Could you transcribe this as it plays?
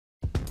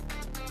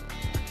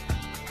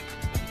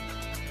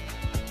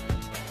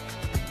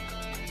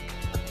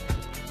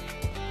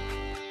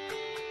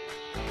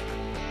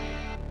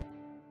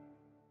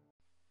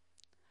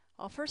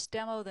I'll first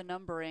demo the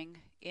numbering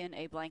in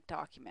a blank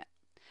document.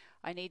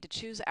 I need to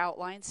choose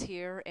outlines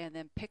here and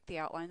then pick the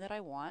outline that I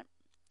want.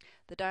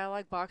 The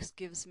dialog box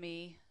gives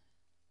me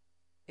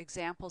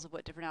examples of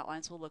what different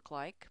outlines will look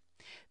like.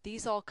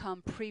 These all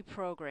come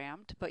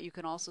pre-programmed, but you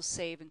can also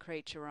save and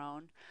create your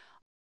own.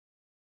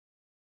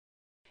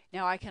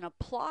 Now I can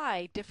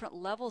apply different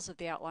levels of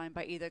the outline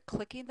by either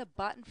clicking the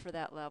button for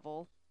that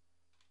level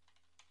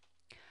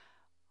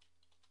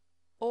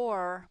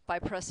or by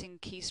pressing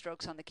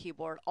keystrokes on the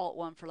keyboard, Alt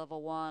 1 for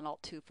level 1,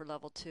 Alt 2 for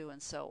level 2,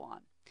 and so on.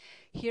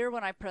 Here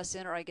when I press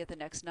enter I get the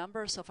next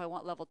number, so if I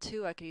want level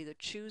 2 I can either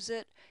choose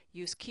it,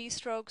 use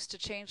keystrokes to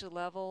change the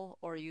level,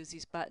 or use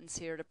these buttons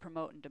here to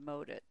promote and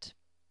demote it.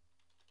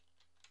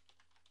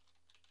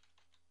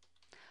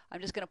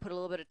 I'm just going to put a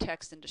little bit of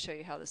text in to show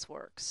you how this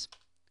works.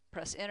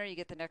 Press enter, you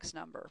get the next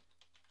number.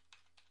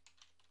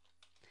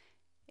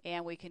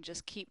 And we can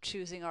just keep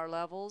choosing our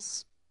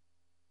levels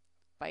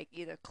by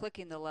either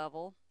clicking the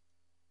level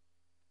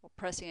or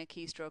pressing a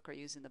keystroke or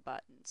using the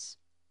buttons.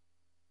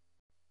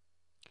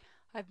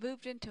 I've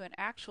moved into an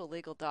actual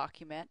legal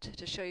document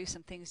to show you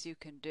some things you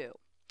can do.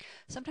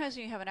 Sometimes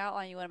when you have an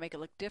outline you want to make it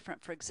look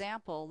different. For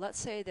example, let's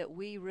say that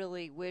we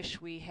really wish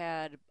we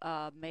had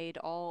made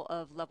all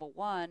of level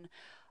 1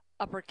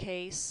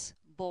 uppercase,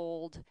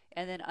 bold,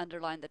 and then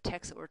underline the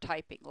text that we're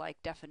typing,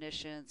 like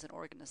definitions and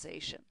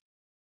organization.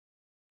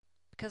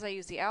 Because I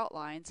use the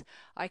outlines,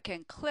 I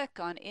can click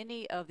on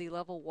any of the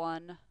level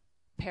 1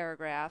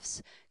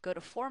 paragraphs, go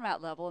to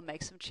format level, and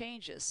make some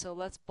changes. So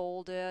let's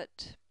bold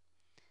it,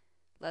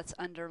 let's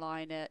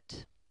underline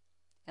it,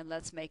 and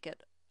let's make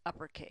it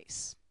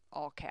uppercase,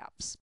 all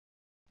caps.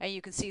 And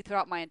you can see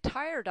throughout my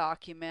entire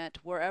document,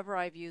 wherever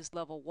I've used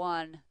level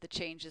 1, the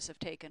changes have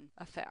taken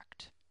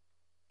effect.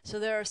 So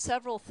there are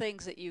several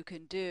things that you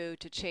can do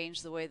to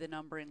change the way the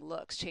numbering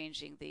looks,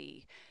 changing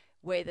the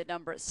way the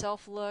number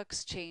itself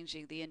looks,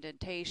 changing the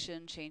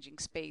indentation, changing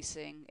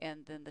spacing,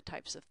 and then the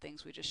types of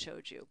things we just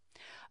showed you.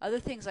 Other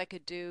things I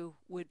could do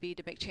would be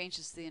to make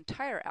changes to the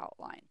entire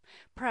outline.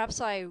 Perhaps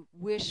I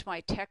wish my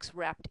text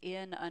wrapped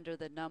in under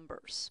the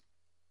numbers.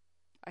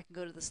 I can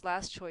go to this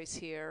last choice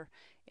here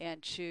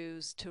and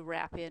choose to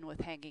wrap in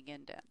with hanging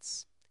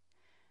indents.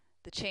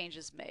 The change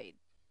is made.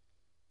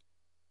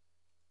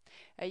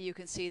 You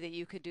can see that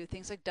you could do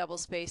things like double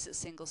spaces,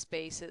 single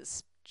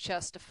spaces,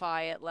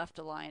 justify it, left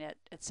align it,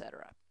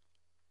 etc.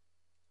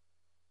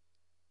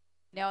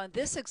 Now in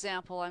this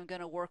example I'm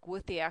going to work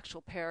with the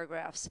actual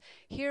paragraphs.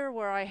 Here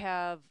where I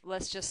have,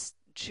 let's just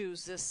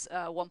choose this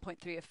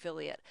 1.3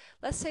 affiliate.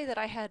 Let's say that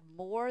I had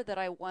more that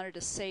I wanted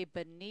to say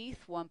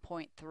beneath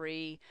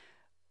 1.3,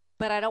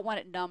 but I don't want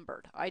it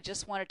numbered. I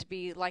just want it to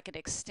be like an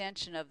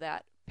extension of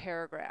that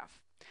paragraph.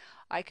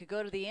 I could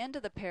go to the end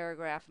of the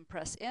paragraph and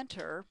press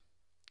enter.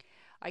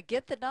 I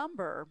get the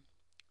number,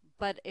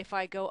 but if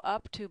I go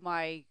up to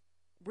my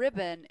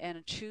ribbon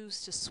and choose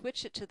to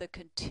switch it to the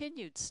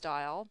continued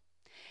style,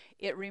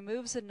 it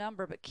removes the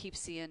number but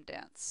keeps the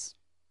indents.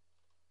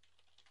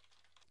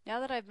 Now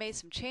that I've made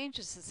some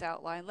changes to this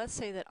outline, let's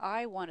say that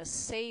I want to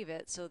save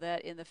it so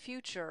that in the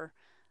future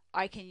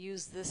I can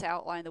use this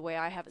outline the way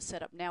I have it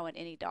set up now in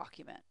any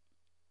document.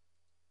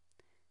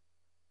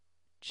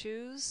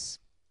 Choose,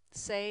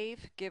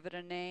 save, give it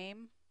a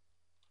name.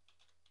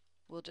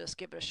 We'll just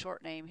give it a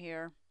short name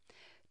here.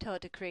 Tell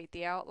it to create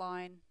the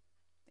outline.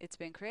 It's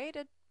been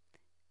created.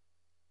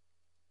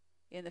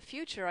 In the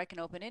future, I can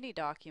open any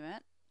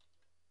document,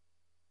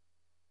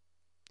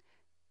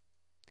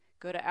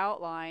 go to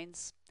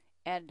Outlines,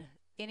 and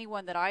any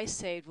one that I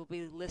saved will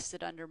be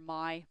listed under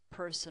my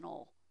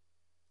personal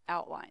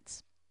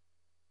outlines.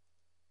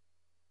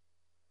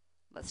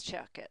 Let's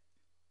check it.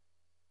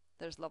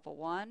 There's level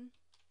 1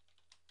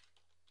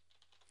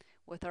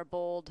 with our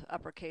bold,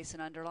 uppercase,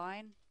 and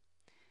underline,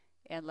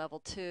 and level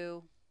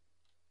 2,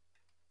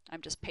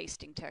 I'm just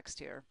pasting text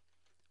here,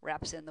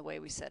 wraps in the way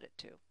we set it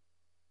to.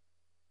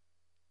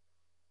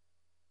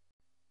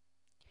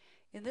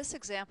 In this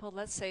example,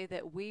 let's say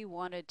that we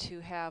wanted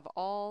to have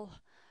all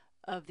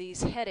of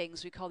these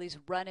headings, we call these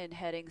run-in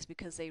headings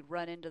because they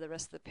run into the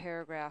rest of the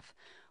paragraph,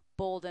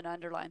 bold and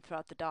underlined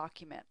throughout the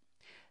document.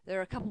 There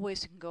are a couple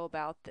ways we can go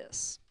about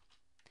this.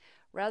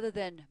 Rather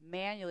than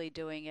manually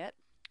doing it,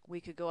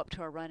 we could go up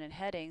to our run-in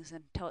headings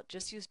and tell it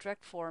just use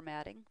direct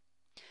formatting.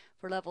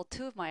 For level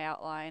 2 of my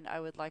outline,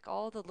 I would like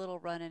all the little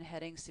run-in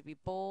headings to be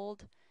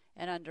bold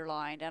and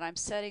underlined, and I'm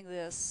setting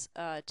this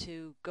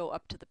to go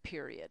up to the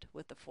period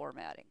with the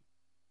formatting.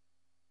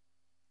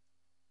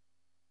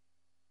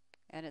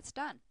 And it's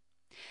done.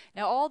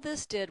 Now all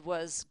this did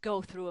was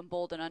go through and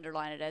bold and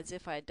underline it as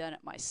if I had done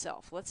it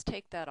myself. Let's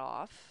take that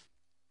off.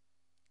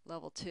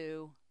 Level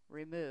 2,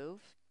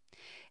 remove.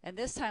 And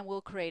this time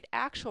we'll create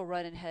actual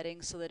run-in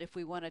headings so that if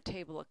we want a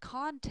table of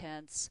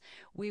contents,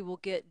 we will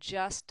get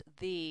just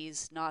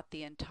these, not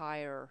the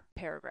entire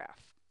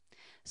paragraph.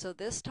 So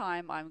this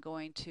time I'm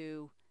going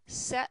to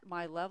set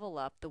my level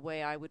up the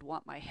way I would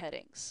want my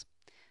headings.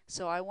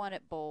 So I want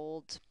it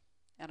bold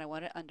and I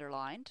want it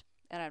underlined,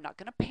 and I'm not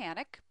going to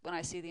panic when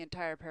I see the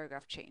entire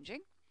paragraph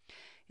changing.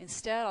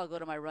 Instead, I'll go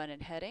to my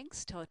run-in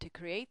headings, tell it to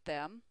create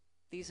them,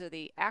 These are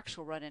the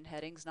actual run-in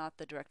headings, not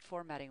the direct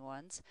formatting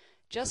ones.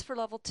 Just for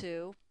level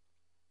 2,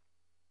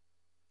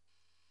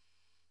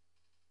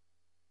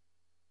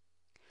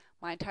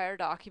 my entire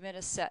document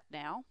is set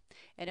now,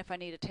 and if I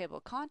need a table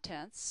of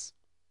contents,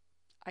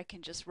 I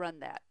can just run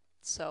that.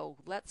 So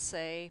let's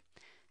say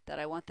that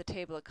I want the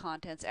table of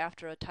contents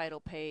after a title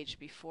page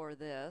before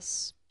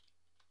this.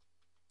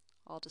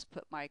 I'll just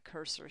put my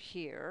cursor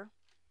here.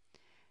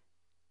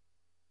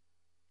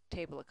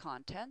 Table of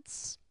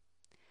contents.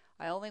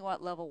 I only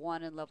want level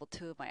 1 and level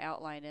 2 of my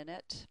outline in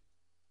it.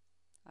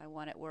 I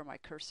want it where my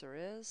cursor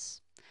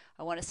is.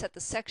 I want to set the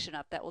section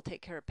up. That will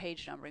take care of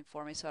page numbering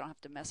for me, so I don't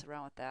have to mess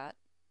around with that.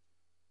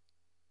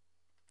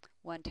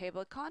 One table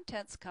of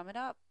contents coming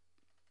up.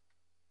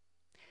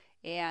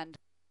 And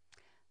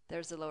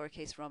there's the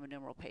lowercase Roman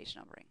numeral page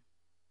numbering.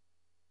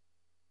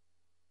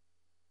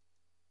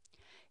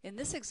 In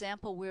this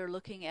example, we're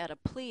looking at a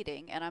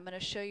pleading, and I'm going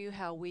to show you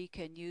how we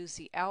can use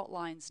the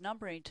outlines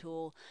numbering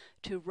tool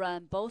to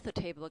run both a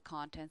table of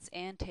contents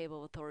and table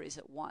of authorities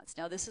at once.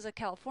 Now, this is a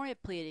California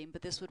pleading,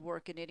 but this would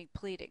work in any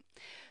pleading.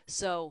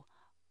 So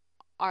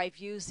I've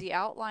used the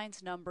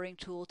outlines numbering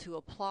tool to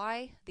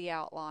apply the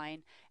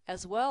outline,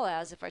 as well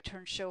as if I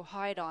turn show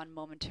hide on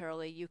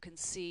momentarily, you can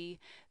see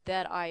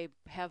that I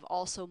have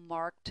also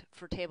marked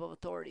for table of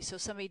authorities. So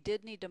somebody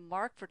did need to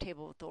mark for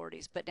table of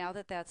authorities, but now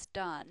that that's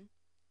done,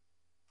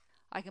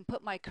 I can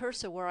put my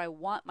cursor where I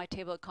want my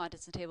table of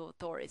contents and table of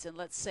authorities. And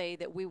let's say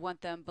that we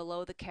want them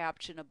below the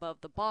caption,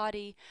 above the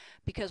body,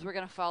 because we're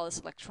going to file this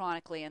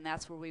electronically, and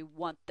that's where we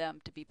want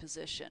them to be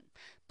positioned.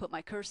 Put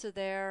my cursor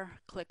there,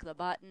 click the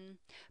button.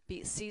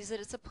 It sees that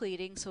it's a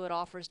pleading, so it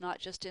offers not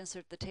just to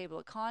insert the table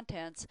of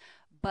contents,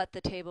 but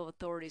the table of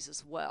authorities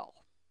as well.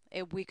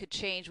 And we could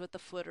change what the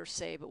footers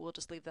say, but we'll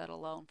just leave that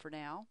alone for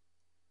now.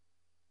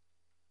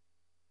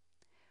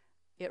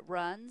 It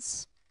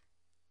runs.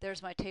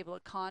 There's my table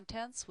of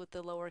contents with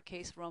the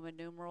lowercase Roman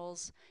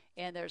numerals,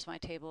 and there's my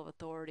table of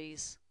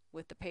authorities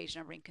with the page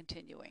numbering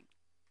continuing.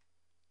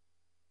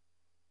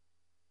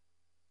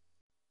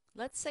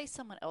 Let's say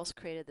someone else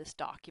created this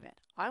document.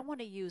 I want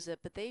to use it,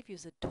 but they've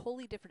used a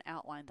totally different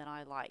outline than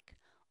I like.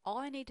 All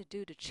I need to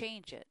do to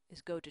change it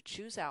is go to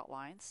Choose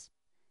Outlines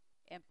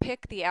and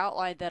pick the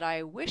outline that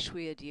I wish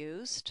we had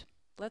used.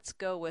 Let's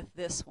go with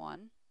this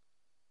one.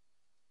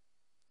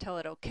 Tell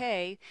it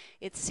OK.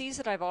 It sees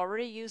that I've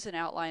already used an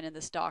outline in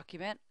this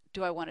document.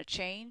 Do I want to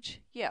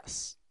change?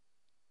 Yes.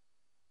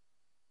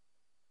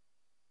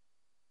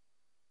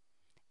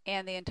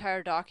 And the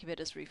entire document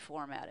is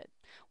reformatted.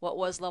 What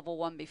was level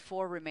 1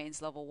 before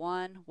remains level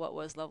 1. What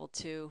was level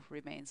 2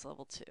 remains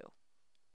level 2.